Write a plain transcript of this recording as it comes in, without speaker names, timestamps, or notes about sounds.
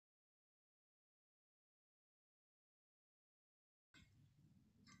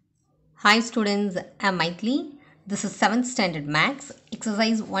Hi students, I'm Maithili. This is 7th standard maths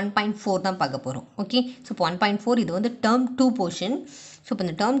exercise 1.4 தான் பார்க்க போகிறோம். Okay, so இப்போ 1.4 இது வந்து term 2 portion. ஸோ இப்போ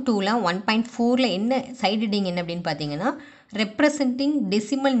இந்த term 2ல 1.4ல என்ன சைடு ஹெட்டிங் என்ன அப்படின்னு பார்த்தீங்கன்னா representing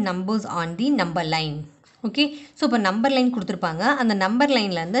decimal numbers on the number line. Okay, so இப்போ நம்பர் லைன் கொடுத்துருப்பாங்க. அந்த நம்பர்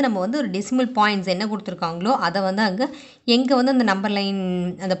லைன்லேருந்து நம்ம வந்து ஒரு டெசிமல் பாயிண்ட்ஸ் என்ன கொடுத்துருக்காங்களோ அதை வந்து அங்கே எங்கே வந்து அந்த நம்பர் லைன்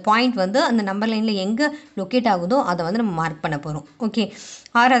அந்த பாயிண்ட் வந்து அந்த நம்பர் லைனில் எங்கே லொக்கேட் ஆகுதோ அதை வந்து நம்ம மார்க் பண்ண போகிறோம். ஓகே,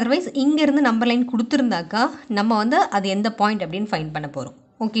 ஆர் அதர்வைஸ் இங்கேருந்து நம்பர் லைன் கொடுத்துருந்தாக்கா நம்ம வந்து அது எந்த பாயிண்ட் அப்படின்னு ஃபைண்ட் பண்ண போகிறோம்.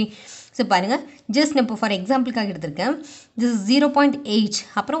 ஓகே, ஸோ பாருங்கள், ஜஸ்ட் நான் இப்போ ஃபார் எக்ஸாம்பிளுக்காக எடுத்திருக்கேன். திஸ் இஸ் 0.8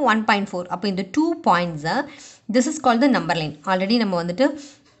 அப்புறம் 1.4. அப்போ இந்த 2 பாயிண்ட்ஸை this is call the number line. Already நம்ம வந்துட்டு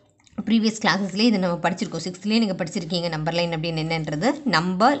ப்ரீவியஸ் கிளாஸஸ்லேயே இதை நம்ம படிச்சிருக்கோம். 6th நீங்கள் படிச்சிருக்கீங்க நம்பர் லைன் அப்படின்னு என்னன்றது.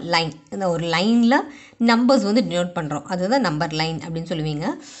 நம்பர் லைன், இந்த ஒரு லைனில் நம்பர்ஸ் வந்து டினோட் பண்ணுறோம், அதுதான் நம்பர் லைன் அப்படின்னு சொல்லுவீங்க.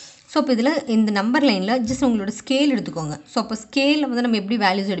 ஸோ இப்போ இதில் இந்த நம்பர் லைனில் ஜஸ்ட் உங்களோட ஸ்கேல் எடுத்துக்கோங்க. ஸோ அப்போ ஸ்கேலில் வந்து நம்ம எப்படி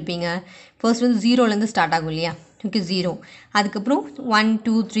வேல்யூஸ் எடுப்பீங்க? ஃபர்ஸ்ட் வந்து 0லேருந்து ஸ்டார்ட் ஆகும் இல்லையா? ஓகே, 0, அதுக்கப்புறம் 1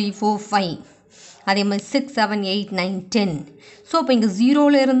 2 3 4 5, அதே மாதிரி 6 7 8 9 10. ஸோ இப்போ இங்கே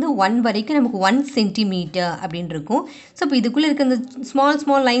 0லேருந்து 1 வரைக்கும் நமக்கு 1 சென்டிமீட்டர் அப்படின்னு இருக்கும். ஸோ இப்போ இதுக்குள்ளே இருக்க இந்த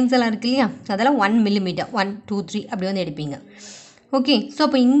ஸ்மால் லைன்ஸ் எல்லாம் இருக்கு இல்லையா, அதெல்லாம் 1 மில்லிமீட்டர், 1 2 3 அப்படி வந்து எடுப்பீங்க. ஓகே, ஸோ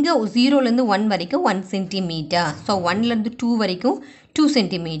அப்போ இங்கே 0லேருந்து 1 வரைக்கும் 1 சென்டிமீட்டர். ஸோ 1லேருந்து 2 வரைக்கும் 2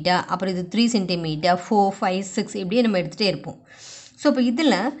 சென்டிமீட்டர், அப்புறம் இது 3 சென்டிமீட்டர், 4 5 6 இப்படியே நம்ம எடுத்துகிட்டே இருப்போம். ஸோ இப்போ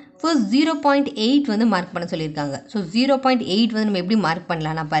இதில் ஃபர்ஸ்ட் 0.8 வந்து மார்க் பண்ண சொல்லியிருக்காங்க. ஸோ 0.8 வந்து நம்ம எப்படி மார்க்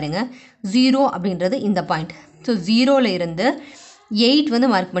பண்ணலாம்னா பாருங்கள், 0 அப்படின்றது இந்த பாயிண்ட். ஸோ 0ல் இருந்து 8 வந்து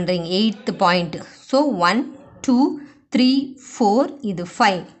மார்க் பண்ணுறீங்க, 8th பாயிண்ட். ஸோ 1 2 3 4, இது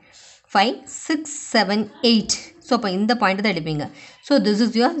 5 5 6 7 8. ஸோ அப்போ இந்த பாயிண்ட் தான் எடுப்பீங்க. So this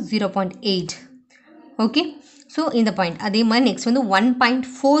is your 0.8. Okay, so இந்த பாயிண்ட். அதே மாதிரி நெக்ஸ்ட் வந்து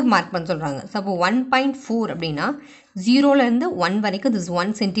 1.4 மார்க் பண்ண சொல்கிறாங்க. ஸோ அப்போ 1.4 அப்படின்னா 0லேருந்து 1 வரைக்கும் this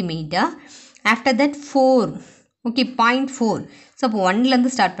 1 centimetre. After that 4, okay, 0.4. So அப்போ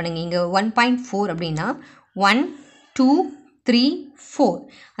 1லேருந்து ஸ்டார்ட் பண்ணுங்கள். இங்கே 1.4 அப்படின்னா 1 2 3 4,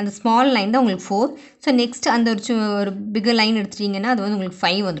 அந்த ஸ்மால் லைன் தான் உங்களுக்கு 4. ஸோ நெக்ஸ்ட் அந்த ஒரு பிகர் லைன் எடுத்துட்டிங்கன்னா அது வந்து உங்களுக்கு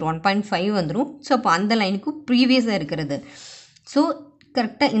 5 வந்துடும், 1.5 வந்துடும். ஸோ அப்போ அந்த லைனுக்கு ப்ரீவியஸாக இருக்கிறது. ஸோ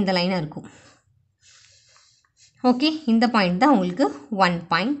கரெக்டாக இந்த லைனாக இருக்கும். ஓகே, இந்த பாயிண்ட் தான் உங்களுக்கு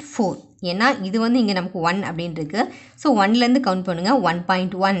 1.4. ஏன்னா இது வந்து இங்கே நமக்கு 1 அப்படின்னு இருக்குது. ஸோ 1லேருந்து கவுண்ட் பண்ணுங்கள்.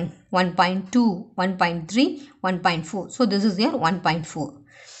 1.1 1.2 1.3 1.4. So this is your 1.4.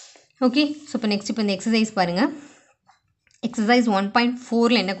 Okay, so இப்போ நெக்ஸ்ட் இப்போ இந்த எக்ஸசைஸ் பாருங்கள். எக்ஸசைஸ்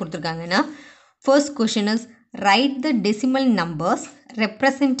 1.4ல் என்ன கொடுத்துருக்காங்கன்னா, first question is right the decimal numbers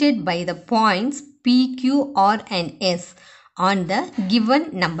represented by the points P, Q, R and S on the given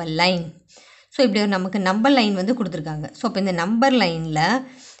number line. So இப்படி ஒரு நமக்கு number line வந்து கொடுத்துருக்காங்க. ஸோ இப்போ இந்த நம்பர் லைனில்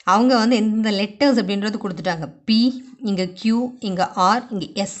அவங்க வந்து எந்த லெட்டர்ஸ் அப்படின்றது கொடுத்துட்டாங்க. P, இங்கே Q, இங்கே R, இங்கே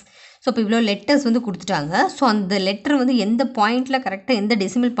S. ஸோ இப்போ இவ்வளோ லெட்டர்ஸ் வந்து கொடுத்துட்டாங்க. ஸோ அந்த லெட்டர் வந்து எந்த பாயிண்டில் கரெக்டாக எந்த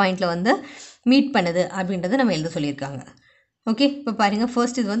டெசிமல் பாயிண்டில் வந்து மீட் பண்ணுது அப்படின்றத நம்ம எழுத சொல்லியிருக்காங்க. ஓகே, இப்போ பாருங்கள்,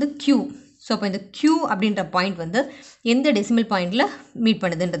 ஃபர்ஸ்ட் இது வந்து Q. ஸோ அப்போ இந்த Q அப்படின்ற பாயிண்ட் வந்து எந்த டெசிமல் பாயிண்டில் மீட்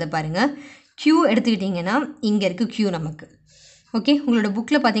பண்ணுதுன்றதை பாருங்கள். Q எடுத்துக்கிட்டிங்கன்னா இங்கே இருக்குது Q நமக்கு. ஓகே, உங்களோட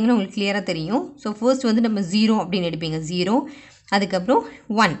புக்கில் பார்த்தீங்கன்னா உங்களுக்கு கிளியராக தெரியும். ஸோ ஃபர்ஸ்ட் வந்து நம்ம 0 அப்படின்னு எடுப்பீங்க, 0, அதுக்கப்புறம்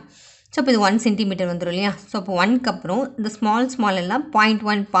 1. ஸோ இப்போ இது 1 சென்டிமீட்டர் வந்துடும் இல்லையா? ஸோ அப்போ 1க்கு அப்புறம் இந்த ஸ்மால் எல்லாம்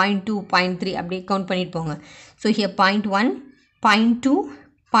 0.1 0.2 0.3 அப்படியே கவுண்ட் பண்ணிட்டு போங்க. So here 0.1 0.2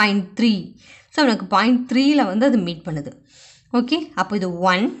 0.3. ஸோ எனக்கு 0.3ல் வந்து அது மீட் பண்ணுது. ஓகே, அப்போ இது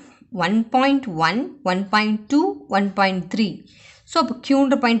 1 1.1 1.2 1.3. ஸோ அப்போ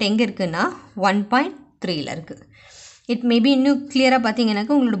Qன்ற பாயிண்ட் எங்கே இருக்குன்னா 1.3ல் இருக்குது. இட் மேபி இன்னும் கிளியராக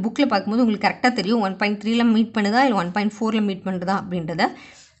பார்த்தீங்கன்னாக்கா உங்களோட புக்கில் பார்க்கும்போது உங்களுக்கு கரெக்டாக தெரியும் 1.3ல் மீட் பண்ணுதா இல்லை 1.4ல் மீட் பண்ணுறதா அப்படின்றத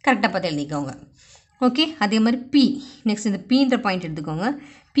கரெக்டாக பார்த்து எழுதிக்கோங்க. ஓகே, அதே மாதிரி P, நெக்ஸ்ட் இந்த Pன்ற பாயிண்ட் எடுத்துக்கோங்க.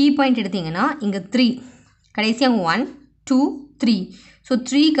 P பாயிண்ட் எடுத்திங்கன்னா இங்கே 3, கடைசியாக 1 2 3. ஸோ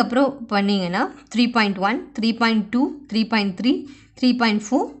 3க்கு அப்புறம் பண்ணிங்கன்னா 3.1 3.2 3.3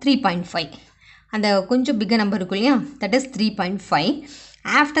 3.4 3.5. அந்த கொஞ்சம் பிக்கர் நம்பர் இருக்கும் இல்லையா, that is 3.5.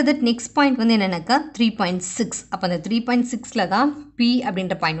 After that next point வந்து என்னென்னாக்கா 3.6. அப்போ அந்த 3.6ல் தான் P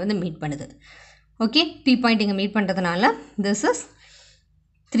அப்படின்ற பாயிண்ட் வந்து மீட் பண்ணுது. ஓகே, P பாயிண்ட் இங்கே மீட் பண்ணுறதுனால திஸ் இஸ்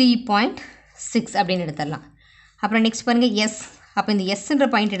 3.6 அப்படின்னு எடுத்துடலாம். அப்புறம் நெக்ஸ்ட் பாருங்கள் S. அப்போ இந்த Sன்ற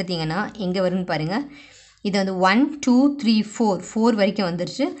பாயிண்ட் எடுத்திங்கன்னா எங்கே வரும்னு பாருங்கள். இது வந்து 1 2 3 4 வரைக்கும்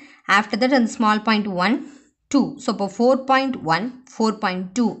வந்துருச்சு. ஆஃப்டர் தட் அந்த ஸ்மால் பாயிண்ட் 1 2. ஸோ இப்போ 4.1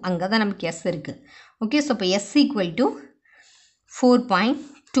 4.2 அங்கே தான் நமக்கு S இருக்குது. ஓகே, ஸோ இப்போ S ஈக்குவல் டு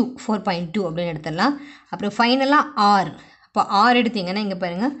 4.2 அப்படின்னு எடுத்துடலாம். அப்புறம் ஃபைனலாக R. இப்போ R எடுத்திங்கன்னா இங்கே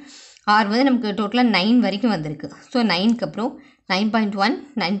பாருங்கள், R வந்து நமக்கு டோட்டலாக 9 வரைக்கும் வந்திருக்கு. ஸோ 9க்கு அப்புறம் 9.1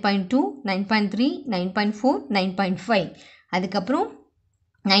 9.2 9.3 9.4 9.5, அதுக்கப்புறம்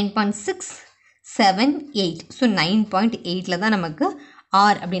 9.678. ஸோ 9.8ல தான் நமக்கு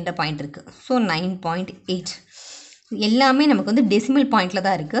ஆர் அப்படின்ற பாயிண்ட் இருக்குது. ஸோ 9.8 எல்லாமே நமக்கு வந்து டெசிமல் பாயிண்டில்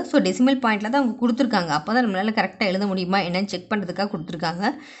தான் இருக்குது. ஸோ டெசிமல் பாயிண்டில் தான் அவங்க கொடுத்துருக்காங்க. அப்போ தான் நம்மளால் கரெக்டாக எழுத முடியுமா என்னன்னு செக் பண்ணுறதுக்காக கொடுத்துருக்காங்க.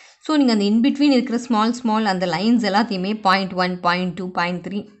 ஸோ நீங்கள் அந்த இன்பிட்வீன் இருக்கிற ஸ்மால் அந்த லைன்ஸ் எல்லாத்தையுமே 0.1, 0.2,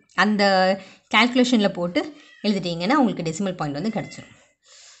 0.3 அந்த கேல்குலேஷனில் போட்டு எழுதிட்டிங்கன்னா உங்களுக்கு டெசிமல் பாயிண்ட் வந்து கிடச்சிரும்.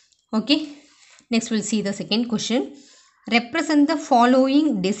 Okay, next will see the second question. Represent the following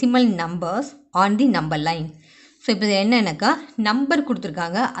decimal numbers on the number line. So இப்போ இது என்னன்னாக்கா நம்பர்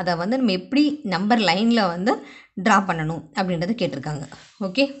கொடுத்துருக்காங்க, அதை வந்து நம்ம எப்படி நம்பர் லைனில் வந்து ட்ரா பண்ணணும் அப்படின்றது கேட்டிருக்காங்க.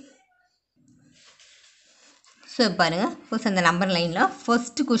 ஓகே, ஸோ பாருங்கள் ஃபர்ஸ்ட் அந்த நம்பர் லைனில்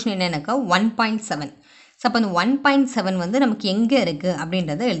ஃபர்ஸ்ட் கொஷின் என்னன்னாக்கா 1.7. ஸோ அப்போ அந்த 1.7 வந்து நமக்கு எங்கே இருக்குது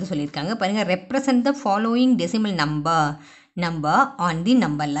அப்படின்றத எழுத சொல்லியிருக்காங்க. பாருங்கள், represent the following decimal number on the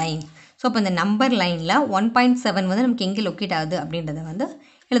number line. So அப்போ இந்த நம்பர் லைனில் 1.7 வந்து நமக்கு எங்கே லொக்கேட் ஆகுது அப்படின்றத வந்து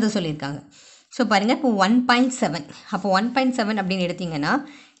எழுத சொல்லியிருக்காங்க. ஸோ பாருங்கள், இப்போ 1.7 அப்போ 1.7 அப்படின்னு எடுத்திங்கன்னா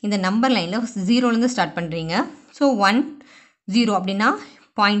இந்த நம்பர் லைனில் 0லேருந்து ஸ்டார்ட் பண்ணுறீங்க. ஸோ 1 0 அப்படின்னா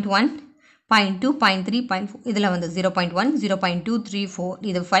 0.1 0.2 0.3 0.4 இதில் வந்து 0.1 0.2 3 4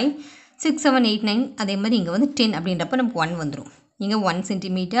 இது 5 6 7 8 9 அதே மாதிரி இங்கே வந்து 10 அப்படின்றப்ப நமக்கு 1 வந்துடும். இங்கே 1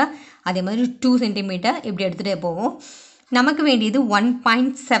 சென்டிமீட்டர் அதே மாதிரி 2 சென்டிமீட்டர் இப்படி எடுத்துகிட்டே போவோம். நமக்கு வேண்டியது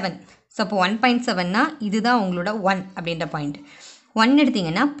 1.7. ஸோ அப்போ 1.7னா இதுதான் உங்களோட 1 அப்படின்ற பாயிண்ட். 1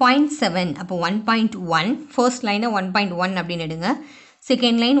 எடுத்திங்கன்னா 0.7 அப்போ 1.1 ஃபர்ஸ்ட் லைனை 1.1 அப்படின்னு எடுங்க.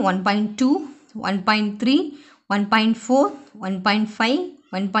 செகண்ட் லைன் 1.2 1.3 1.4 1.5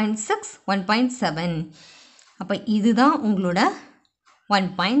 1.6 1.7 அப்போ இதுதான் உங்களோட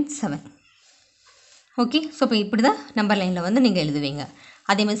 1.7. ஓகே, ஸோ இப்போ இப்படி தான் நம்பர் லைனில் வந்து நீங்கள் எழுதுவீங்க.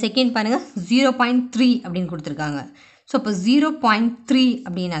 அதே மாதிரி செகண்ட் பாருங்கள் 0.3 அப்படின்னு கொடுத்துருக்காங்க. ஸோ இப்போ 0.3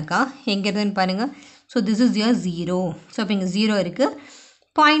 அப்படின்னாக்கா எங்கே இருக்குதுன்னு பாருங்கள். So this is your 0. So இப்போ இங்கே 0 இருக்குது.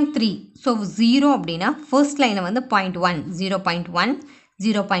 0.3 ஸோ 0 அப்படின்னா ஃபர்ஸ்ட் லைனை வந்து 0.1 0.1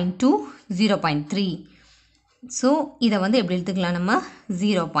 0.2 0.3. ஸோ இதை வந்து எப்படி எடுத்துக்கலாம் நம்ம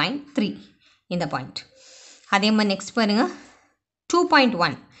 0.3 இந்த பாயிண்ட். அதே மாதிரி நெக்ஸ்ட் பாருங்கள்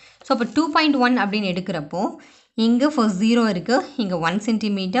 2.1. ஸோ அப்போ 2.1 அப்படின்னு எடுக்கிறப்போ இங்கே ஃபர்ஸ்ட் 0 இருக்குது, இங்கே 1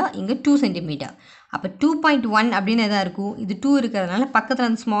 சென்டிமீட்டர் இங்கே 2 சென்டிமீட்டர். அப்போ 2.1 அப்படின்னு எதாக இருக்கும், இது 2 இருக்கிறதுனால பக்கத்தில்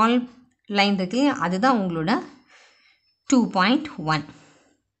அந்த ஸ்மால் லைன் இருக்கு அதுதான் உங்களோட 2.1.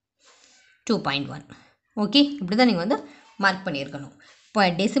 ஓகே, இப்படி தான் நீங்கள் வந்து மார்க் பண்ணியிருக்கணும். இப்போ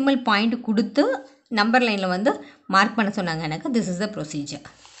டெசிமல் பாயிண்ட் கொடுத்து நம்பர் லைனில் வந்து மார்க் பண்ண சொன்னாங்க எனக்கு. This is the procedure.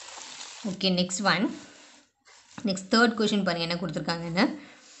 Okay, next third question பாருங்கள் என்ன கொடுத்துருக்காங்கன்னு.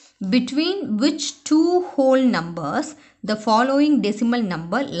 Between which two whole numbers the following decimal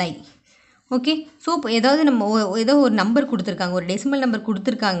number lie? Okay, so இப்போ ஏதாவது நம்ம ஏதோ ஒரு நம்பர் கொடுத்துருக்காங்க, ஒரு டெசிமல் நம்பர்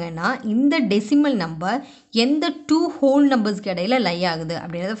கொடுத்துருக்காங்கன்னா இந்த டெசிமல் நம்பர் எந்த 2 ஹோல் நம்பர்ஸ்க்கு இடையில லை ஆகுது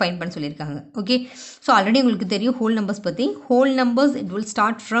அப்படின்றத ஃபைண்ட் பண்ண சொல்லியிருக்காங்க. ஓகே, ஸோ ஆல்ரெடி உங்களுக்கு தெரியும் ஹோல் நம்பர்ஸ் பற்றி. Whole numbers it will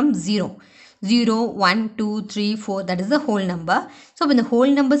start from 0 0 1 2 3 4 that is the whole number. So இப்போ இந்த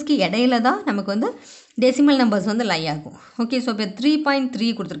ஹோல் நம்பர்ஸ்க்கு இடையில தான் நமக்கு வந்து டெசிமல் நம்பர்ஸ் வந்து லை ஆகும். ஓகே, ஸோ இப்போ 3.3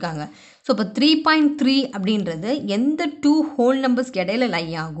 கொடுத்துருக்காங்க. ஸோ இப்போ 3.3 அப்படின்றது எந்த 2 ஹோல் நம்பர்ஸ்க்கு இடையில லை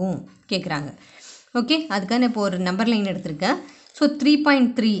ஆகும் கேட்குறாங்க. ஓகே, அதுக்கான இப்போ ஒரு நம்பர் லைன் எடுத்திருக்கேன். ஸோ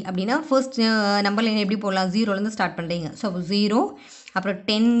 3.3 அப்படின்னா ஃபர்ஸ்ட் நம்பர் லைன் எப்படி போடலாம், 0லேருந்து ஸ்டார்ட் பண்ணுறீங்க. ஸோ அப்போ 0 அப்புறம்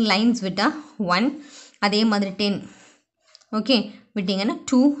 10 லைன்ஸ் விட்டால் 1 அதே மாதிரி 10 ஓகே விட்டிங்கன்னா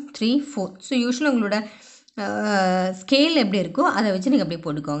 2 3 4. ஸோ யூஸ்வலாக உங்களோட ஸ்கேல் எப்படி இருக்கோ அதை வச்சு நீங்கள் அப்படியே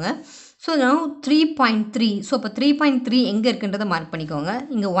போட்டுக்கோங்க. ஸோ நான் 3.3 ஸோ இப்போ 3.3 எங்கே இருக்குன்றதை மார்க் பண்ணிக்கோங்க.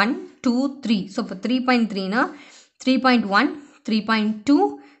 இங்கே 1 2 3 ஸோ இப்போ 3.3னா 3.1 3.2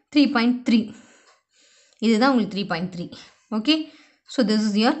 3.3 இதுதான் உங்களுக்கு 3.3. Okay, so this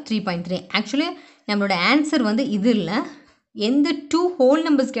is your 3.3. Actually நம்மளோட ஆன்சர் வந்து இது இல்லை, எந்த 2 ஹோல்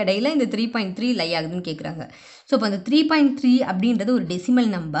நம்பர்ஸ்க்கு இடையில இந்த 3.3 லை ஆகுதுன்னு கேட்குறாங்க. ஸோ இப்போ அந்த 3.3 அப்படின்றது ஒரு டெசிமல்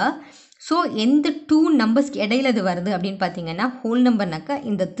நம்பர். ஸோ எந்த 2 நம்பர்ஸ்க்கு இடையில இது வருது அப்படின்னு பார்த்தீங்கன்னா ஹோல் நம்பர்னாக்கா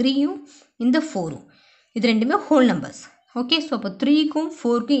இந்த 3யும் இந்த 4ம் இது ரெண்டுமே ஹோல் நம்பர்ஸ். ஓகே, ஸோ அப்போ 3க்கும்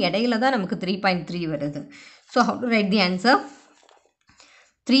 4க்கும் இடையில தான் நமக்கு 3.3 வருது. So how to right the answer.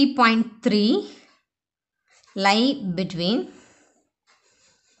 3.3 lie between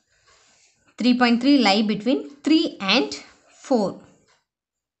 3 and 4.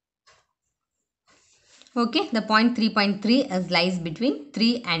 Okay, the point 3.3 as lies between 3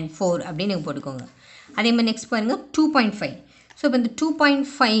 and 4 அப்படின்னு நீங்கள் போட்டுக்கோங்க. அதே மாதிரி நெக்ஸ்ட் பாருங்கள் 2.5. ஸோ இப்போ இந்த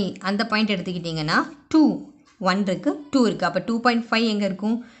 2.5 அந்த பாயிண்ட் எடுத்துக்கிட்டிங்கன்னா 2 1 இருக்குது 2 இருக்குது. அப்போ 2.5 எங்கே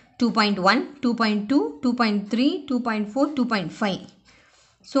இருக்கும், 2.1 2.2 2.3 2.4 2.5.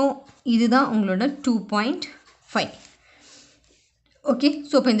 ஸோ இதுதான் உங்களோட 2.5. ஓகே.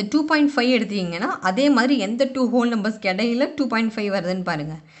 ஸோ இப்போ இந்த 2.5 எடுத்தீங்கன்னா அதே மாதிரி எந்த 2 ஹோல் நம்பர்ஸ்க்கு இடையில 2.5 வருதுன்னு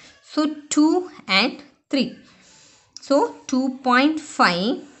பாருங்கள். So 2 and 3. So 2.5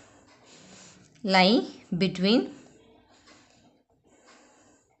 lie between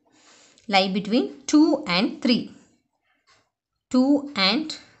 2 and 3. 2 and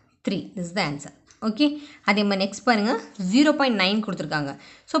 3. This is the answer. Okay. அதே மாதிரி நெக்ஸ்ட் பாருங்கள் 0.9 கொடுத்துருக்காங்க.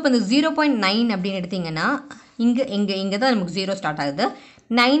 ஸோ இப்போ இந்த 0.9 அப்படின்னு எடுத்திங்கன்னா இங்கே தான் நமக்கு 0 ஸ்டார்ட் ஆகுது.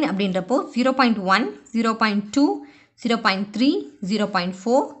 9 அப்படின்றப்போ 0.1, 0.2, 0.3,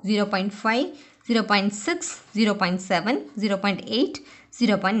 0.4, 0.5, 0.6, 0.7, 0.8,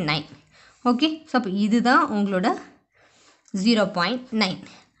 0.9. ஓகே. ஸோ அப்போ இதுதான் உங்களோட 0.9.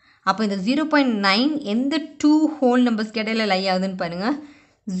 அப்போ இந்த 0.9 எந்த 2 ஹோல் நம்பர்ஸ்க்கு இடையில லை ஆகுதுன்னு பாருங்கள்.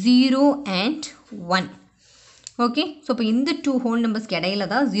 0 and 1. ஓகே. ஸோ இப்போ இந்த 2 ஹோல் நம்பர்ஸ்க்கு இடையில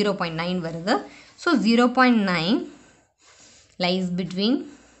தான் 0.9 வருது. So 0.9 lies between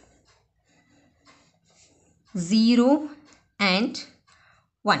 0 and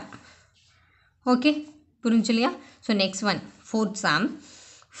 1. Okay. புரிஞ்சு இல்லையா? So next one, fourth sum.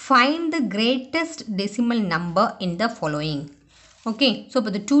 Find the greatest decimal number in the following. Okay. So இப்போ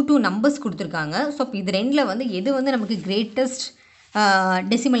இந்த 2 நம்பர்ஸ் கொடுத்துருக்காங்க. ஸோ இப்போ இது ரெண்டில் வந்து எது வந்து நமக்கு கிரேட்டஸ்ட்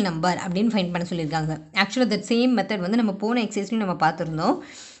டெசிமல் நம்பர் அப்படின்னு ஃபைண்ட் பண்ண சொல்லியிருக்காங்க. ஆக்சுவலாக தட் சேம் மெத்தட் வந்து நம்ம போன எக்ஸசைஸ்லையும் நம்ம பார்த்துருந்தோம்.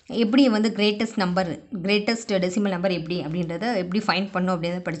 எப்படி வந்து கிரேட்டஸ்ட் டெசிமல் நம்பர் எப்படி அப்படின்றத எப்படி ஃபைண்ட் பண்ணோம்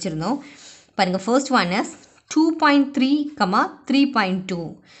அப்படின்றத படிச்சிருந்தோம். பாருங்கள், ஃபர்ஸ்ட் ஒன் இஸ் 2.3, 3.2.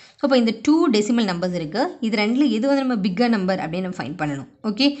 ஸோ இப்போ இந்த 2 டெசிமல் நம்பர்ஸ் இருக்குது. இது ரெண்டில் எது வந்து நம்ம பிக்கர் நம்பர் அப்படின்னு நம்ம ஃபைண்ட் பண்ணணும்.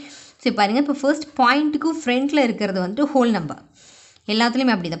 ஓகே. ஸோ பாருங்கள், இப்போ ஃபர்ஸ்ட் பாயிண்ட்டுக்கும் ஃப்ரண்ட்டில் இருக்கிறது வந்து ஹோல் நம்பர்.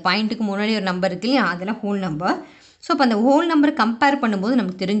 எல்லாத்துலேயுமே அப்படி இந்த பாயிண்ட்டுக்கு முன்னாடி ஒரு நம்பர் இருக்கு இல்லையா, அதெல்லாம் ஹோல் நம்பர். ஸோ இப்போ அந்த ஹோல் நம்பரை கம்பேர் பண்ணும்போது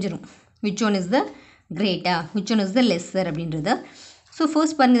நமக்கு தெரிஞ்சிடும் which one is the Greta, which one is the lesser அப்படின்றது. ஸோ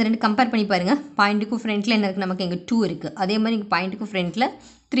ஃபர்ஸ்ட் பாருங்கள், இது ரெண்டு கம்பேர் பண்ணி பாருங்கள். பாயிண்ட்டுக்கும் ஃப்ரண்ட்டில் என்ன இருக்குது, நமக்கு இங்கே 2 இருக்குது. அதே மாதிரி இங்கே பாயிண்ட்டுக்கும் ஃப்ரண்ட்டில்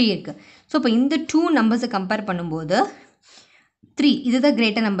 3 இருக்குது. ஸோ இப்போ இந்த 2 நம்பர்ஸை கம்பேர் பண்ணும்போது 3 இதுதான்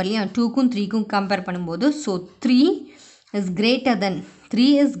கிரேட்டர் நம்பர் இல்லையா, 2க்கும் 3க்கும் கம்பேர் பண்ணும்போது. So 3 is greater than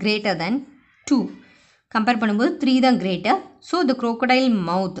 2. Compare பண்ணும்போது 3 தான் greater. So the crocodile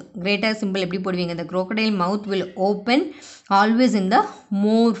mouth, greater simple எப்படி போடுவீங்க, the crocodile mouth will open always in the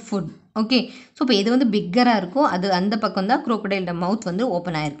more food. Okay. So இப்போ எது வந்து பிக்கராக இருக்கோ அது அந்த பக்கம் தான் crocodile மவுத் வந்து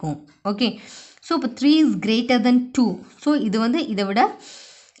ஓப்பன் ஆகிருக்கும். ஓகே. ஸோ இப்போ 3 இஸ் கிரேட்டர் தென் 2. ஸோ இது வந்து இதை விட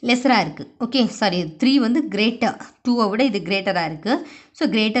லெஸராக இருக்குது. ஓகே, சாரி, 3 வந்து கிரேட்டர், 2வை விட இது கிரேட்டராக இருக்குது. ஸோ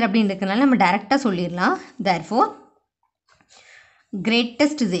கிரேட்டர் அப்படின்றதுனால நம்ம டேரெக்டாக சொல்லிடலாம். therefore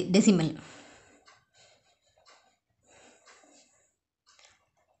greatest decimal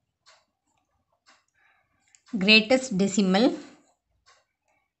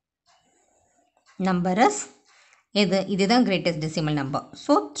number is இதுதான் greatest decimal number.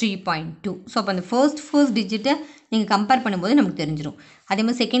 So 3.2. So அப்போ அந்த ஃபர்ஸ்ட் டிஜிட்டை நீங்கள் கம்பேர் பண்ணும்போது நமக்கு தெரிஞ்சிடும். அதே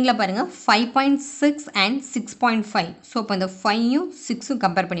மாதிரி செகண்டில் பாருங்கள் 5.6 and 6.5. ஸோ அப்போ அந்த 5யும் 6ம்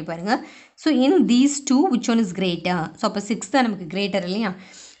கம்பேர் பண்ணி பாருங்கள். So in these 2 which one is greater? So அப்போ 6 தான் நமக்கு கிரேட்டர் இல்லையா.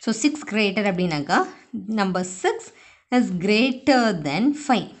 ஸோ 6 கிரேட்டர் அப்படின்னாக்கா number 6 is greater than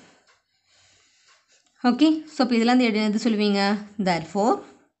 5. Okay. So இப்போ இதெல்லாம் வந்து எது சொல்லுவீங்க, therefore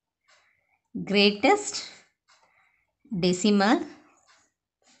greatest decimal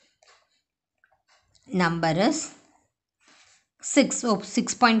number is 6. So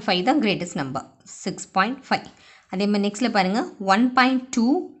 6.5 தான் கிரேட்டஸ்ட் நம்பர், 6.5. அதே மாதிரி நெக்ஸ்ட்டில் பாருங்கள் 1.2,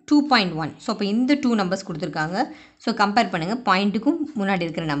 2.1. ஸோ அப்போ இந்த 2 நம்பர்ஸ் கொடுத்துருக்காங்க. ஸோ கம்பேர் பண்ணுங்கள் பாயிண்ட்டுக்கும் முன்னாடி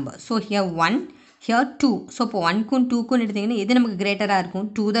இருக்கிற number. So here 1, here 2. So இப்போ 1க்கும் 2க்கும் எடுத்திங்கன்னா எது நமக்கு கிரேட்டராக இருக்கும்,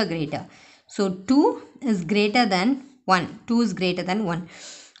 2 தான் greater. So 2 is greater than 1. 2 is greater than 1.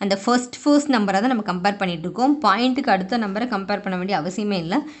 அந்த ஃபர்ஸ்ட் நம்பரை தான் நம்ம கம்பேர் பண்ணிகிட்ருக்கோம். பாயிண்ட்டுக்கு அடுத்த நம்பரை கம்பேர் பண்ண வேண்டிய அவசியமே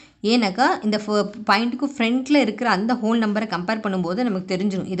இல்லை. ஏன்னாக்கா இந்த பாயிண்ட்டுக்கு ஃப்ரண்ட்டில் இருக்கிற அந்த ஹோல் நம்பரை கம்பேர் பண்ணும்போது நமக்கு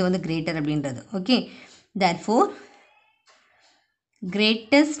தெரிஞ்சிடும் இது வந்து கிரேட்டர் அப்படின்றது. Okay. therefore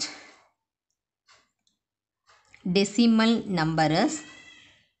greatest decimal number is,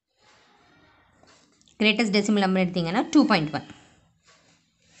 greatest decimal number எடுத்தீங்கன்னா 2.1.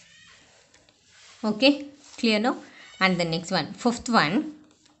 okay, clear now? And the next one, fifth one,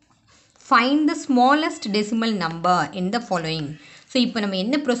 find the smallest decimal number in the following. So இப்போ நம்ம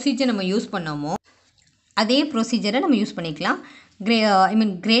என்ன ப்ரொசீஜர் நம்ம யூஸ் பண்ணோமோ அதே ப்ரொசீஜரை நம்ம யூஸ் பண்ணிக்கலாம்.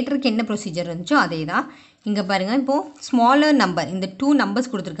 கிரேட்டருக்கு என்ன ப்ரொசீஜர் இருந்துச்சோ அதே தான். இங்கே பாருங்கள், இப்போது ஸ்மாலர் நம்பர் இந்த 2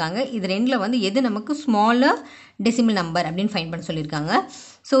 நம்பர்ஸ் கொடுத்துருக்காங்க. இது ரெண்டில் வந்து எது நமக்கு ஸ்மாலர் டெசிமல் நம்பர் அப்படின்னு ஃபைண்ட் பண்ண சொல்லியிருக்காங்க.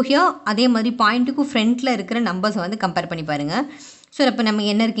 ஸோ ஹியர் அதே மாதிரி பாயிண்ட்டுக்கும் ஃப்ரண்ட்டில் இருக்கிற நம்பர்ஸை வந்து கம்பேர் பண்ணி பாருங்கள். ஸோ இப்போ நம்ம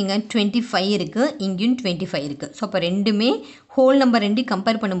என்ன இருக்குங்க, 25 இருக்குது, இங்கேயும் 25 இருக்குது. ஸோ அப்போ ரெண்டுமே ஹோல் நம்பர் ரெண்டையும்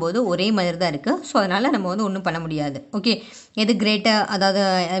கம்பேர் பண்ணும்போது ஒரே மாதிரி தான் இருக்குது. ஸோ அதனால் நம்ம வந்து ஒன்றும் பண்ண முடியாது. ஓகே, எது கிரேட்டர், அதாவது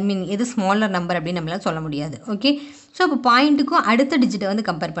எது ஸ்மாலர் நம்பர் அப்படின்னு நம்மளால் சொல்ல முடியாது. ஓகே, ஸோ இப்போ பாயிண்ட்டுக்கும் அடுத்த டிஜிட்டை வந்து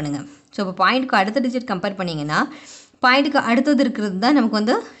கம்பேர் பண்ணுங்கள். ஸோ இப்போ பாயிண்ட்டுக்கும் அடுத்த டிஜிட் கம்பேர் பண்ணிங்கன்னா பாயிண்ட்டுக்கு அடுத்தது இருக்கிறது தான் நமக்கு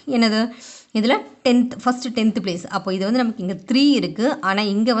வந்து என்னது இதில் ஃபஸ்ட்டு 10th பிளேஸ். அப்போ இது வந்து நமக்கு இங்கே 3 இருக்குது, ஆனால்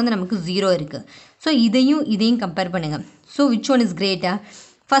இங்கே வந்து நமக்கு 0 இருக்குது. ஸோ இதையும் கம்பேர் பண்ணுங்கள். So which one is Greta?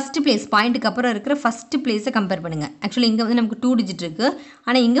 First place பாயிண்ட்டுக்கு அப்புறம் இருக்கிற ஃபஸ்ட்டு பிளேஸை கம்பேர் பண்ணுங்கள். ஆக்சுவலி இங்கே வந்து நமக்கு 2 டிஜிட் இருக்குது,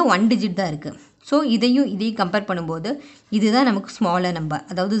 ஆனால் இங்கே 1 டிஜிட் தான் இருக்குது. ஸோ இதையும் கம்பேர் பண்ணும்போது இதுதான் நமக்கு ஸ்மாலர் நம்பர்,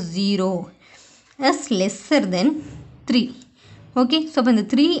 அதாவது 0 is lesser then 3. Okay, so இப்போ இந்த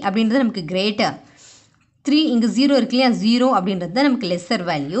 3 அப்படின்றது நமக்கு கிரேட்டர். 3 இங்கே 0 இருக்கு இல்லையா, 0 அப்படின்றது தான் நமக்கு லெஸ்ஸர்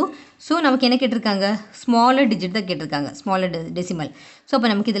வேல்யூ. ஸோ நமக்கு என்ன கேட்டிருக்காங்க? ஸ்மாலர் டிஜிட் தான் கேட்டிருக்காங்க, ஸ்மாலர் டெசிமல். ஸோ அப்போ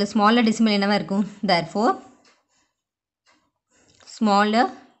நமக்கு இதில் ஸ்மாலர் டெசிமல் என்னவா இருக்கும்? Therefore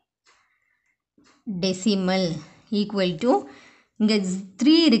smaller decimal equal to இங்கே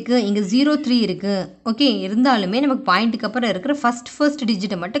 3 இருக்குது, இங்கே 0.3 இருக்குது. ஓகே, இருந்தாலுமே நமக்கு பாயிண்ட்டுக்கு அப்புறம் இருக்கிற ஃபஸ்ட்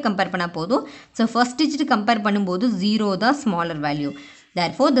டிஜிட்டை மட்டும் கம்பேர் பண்ணால் போதும். ஸோ ஃபஸ்ட் டிஜிட் கம்பேர் பண்ணும்போது 0 தான் smaller value.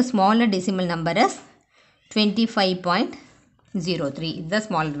 Therefore the smaller decimal number is 25.03. இதுதான்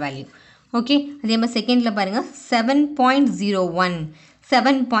ஸ்மாலர் வேல்யூ. ஓகே, அதே மாதிரி செகண்டில் பாருங்கள் 7.01,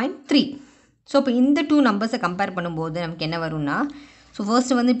 7.3. ஸோ இப்போ இந்த 2 நம்பர்ஸை கம்பேர் பண்ணும்போது நமக்கு என்ன வரும்னா, ஸோ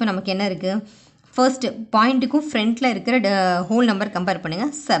ஃபர்ஸ்ட்டு வந்து இப்போ நமக்கு என்ன இருக்குது? ஃபர்ஸ்ட்டு பாயிண்ட்டுக்கும் ஃப்ரண்ட்டில் இருக்கிற ஹோல் நம்பர் கம்பேர்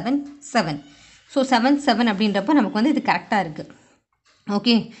பண்ணுங்கள், 7, 7. ஸோ 7, 7 அப்படின்றப்ப நமக்கு வந்து இது கரெக்டாக இருக்குது.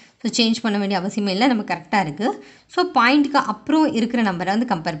 ஓகே, ஸோ சேஞ்ச் பண்ண வேண்டிய அவசியமே இல்லை, நமக்கு கரெக்டாக இருக்குது. ஸோ பாயிண்ட்டுக்கு அப்புறம் இருக்கிற நம்பரை வந்து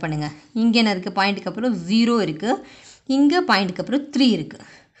கம்பேர் பண்ணுங்கள். இங்கே என்ன இருக்குது? பாயிண்ட்டுக்கு அப்புறம் 0 இருக்குது, இங்கே பாயிண்ட்டுக்கு அப்புறம் 3 இருக்குது.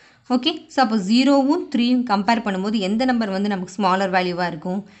 ஓகே, ஸோ அப்போ 0வும் 3யும் கம்பேர் பண்ணும்போது எந்த நம்பர் வந்து நமக்கு ஸ்மாலர் வேல்யூவாக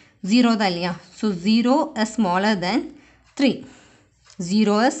இருக்கும்? 0 தான் இல்லையா? So 0 is smaller than 3.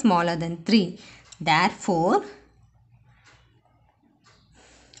 0 is smaller than 3. Therefore,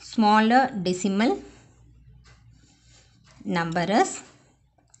 smaller decimal number is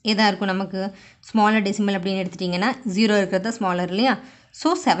எதா இருக்கும் நமக்கு? ஸ்மாலர் டெசிமல் அப்படின்னு எடுத்துட்டிங்கன்னா 0 இருக்கிறது ஸ்மாலர் இல்லையா? So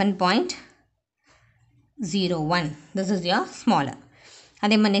 7.01. This is your smaller.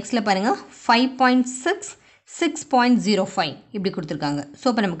 அதே மாதிரி நெக்ஸ்ட்டில் பாருங்கள் 5.6, 6.05 இப்படி கொடுத்துருக்காங்க. ஸோ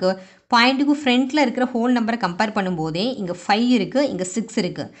இப்போ நமக்கு பாயிண்ட்டுக்கு ஃப்ரண்ட்டில் இருக்கிற ஹோல் நம்பரை கம்பேர் பண்ணும்போதே இங்கே 5 இருக்குது, இங்கே 6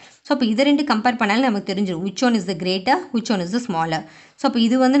 இருக்குது. ஸோ அப்போ இது ரெண்டு கம்பேர் பண்ணாலும் நமக்கு தெரிஞ்சிடும் which one is the greater, which one is the smaller. So அப்போ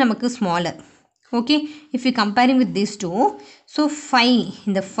இது வந்து நமக்கு smaller. Okay, if you comparing with these two, so 5,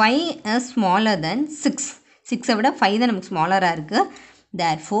 இந்த 5 is smaller than 6. 6 விட 5 தான் நமக்கு ஸ்மாலராக இருக்குது.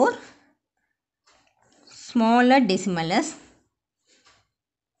 therefore smaller decimal is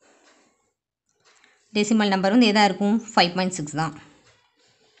decimal number வந்து எதாக இருக்கும்? 5.6 தான்.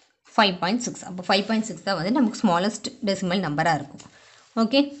 5.6. அப்போ 5.6 தான் வந்து நமக்கு ஸ்மாலஸ்ட் டெசிமல் நம்பராக இருக்கும்.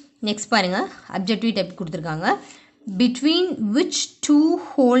 ஓகே, நெக்ஸ்ட் பாருங்கள், அப்ஜெக்டிவ் டைப் கொடுத்துருக்காங்க. பிட்வீன் விச் 2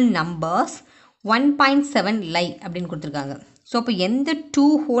 ஹோல் நம்பர்ஸ் 1.7 லை அப்படின்னு கொடுத்துருக்காங்க. ஸோ அப்போ எந்த 2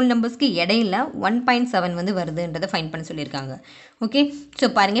 ஹோல் நம்பர்ஸ்க்கு இடையில 1.7 வந்து வருதுன்றதை ஃபைண்ட் பண்ண சொல்லியிருக்காங்க. ஓகே,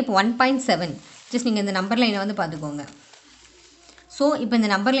 ஸோ பாருங்கள், இப்போ 1.7 ஜஸ்ட் நீங்கள் இந்த நம்பர் லைனை வந்து பார்த்துக்கோங்க. ஸோ இப்போ இந்த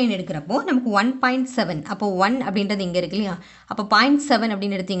நம்பர் லைன் எடுக்கிறப்போ நமக்கு 1.7, அப்போ 1 அப்படின்றது இங்கே இருக்கு இல்லையா? அப்போ 0.7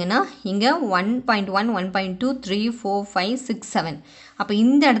 அப்படின்னு எடுத்திங்கன்னா இங்கே 1.1, 1.2, 3, 4, 5, 6, 7. அப்போ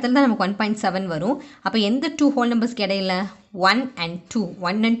இந்த இடத்துல தான் நமக்கு 1.7 வரும். அப்போ எந்த 2 ஹோல் நம்பர்ஸ்க்கு இடையில? 1 and 2.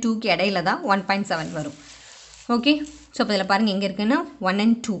 1 and 2க்கு இடையில தான் 1.7 வரும். ஓகே, ஸோ இப்போ இதில் பாருங்கள் எங்கே இருக்குன்னா 1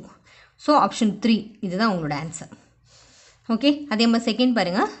 and 2. ஸோ ஆப்ஷன் 3 இதுதான் உங்களோட ஆன்சர். ஓகே, அதே மாதிரி செகண்ட்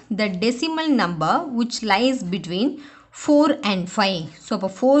பாருங்கள், த decimal number which lies between 4 and 5. So அப்போ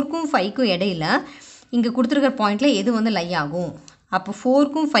 4க்கும் 5க்கும் இடையில இங்கே கொடுத்துருக்கிற பாயிண்டில் எது வந்து லை ஆகும்? அப்போ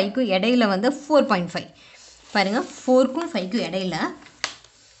 4க்கும் 5க்கும் இடையில வந்து 4.5. பாருங்கள், 4க்கும் 5க்கும் இடையில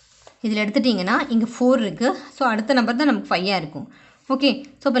இதில் எடுத்துட்டிங்கன்னா இங்கே 4 இருக்குது. ஸோ அடுத்த நம்பர் தான் நமக்கு 5 இருக்கும். ஓகே,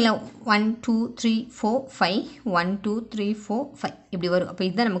 ஸோ இப்போ இல்லை 1, 2, 3, 4, 5, 1, 2, 3, 4, 5 இப்படி வரும். அப்போ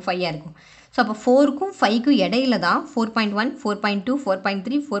இதுதான் நமக்கு 5 இருக்கும். ஸோ அப்போ 4க்கும் 5க்கும் இடையில தான் 4.1, 4.2,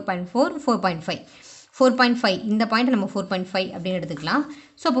 4.3, 4.4, 4.5. 4.5 இந்த பாயிண்ட் நம்ம 4.5 அப்படின்னு எடுத்துக்கலாம்.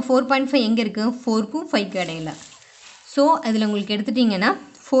 ஸோ அப்போ 4.5 எங்கே இருக்குது? 4க்கும் 5க்கு இடையில. ஸோ அதில் உங்களுக்கு எடுத்துட்டிங்கன்னா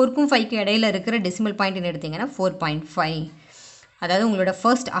 4க்கும் 5க்கு இடையில இருக்கிற டெசிமல் பாயிண்ட்னு எடுத்திங்கன்னா 4.5. அதாவது உங்களோட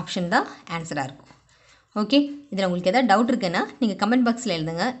ஃபர்ஸ்ட் ஆப்ஷன் தான் ஆன்சராக இருக்கும். ஓகே, இதில் உங்களுக்கு எதாவது டவுட் இருக்குன்னா நீங்கள் கமெண்ட் பாக்ஸில்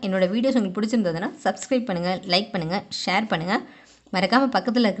எழுதுங்க. என்னோடய வீடியோஸ் உங்களுக்கு பிடிச்சிருந்ததுன்னா சப்ஸ்கிரைப் பண்ணுங்கள், லைக் பண்ணுங்கள், ஷேர் பண்ணுங்கள். மறக்காமல்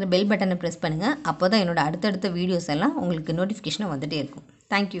பக்கத்தில் இருக்கிற பெல் பட்டனை ப்ரெஸ் பண்ணுங்கள். அப்போ தான் என்னோடய அடுத்தடுத்த வீடியோஸ் எல்லாம் உங்களுக்கு நோட்டிஃபிகேஷனாக வந்துகிட்டே இருக்கும்.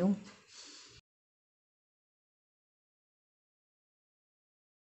 தேங்க்யூ.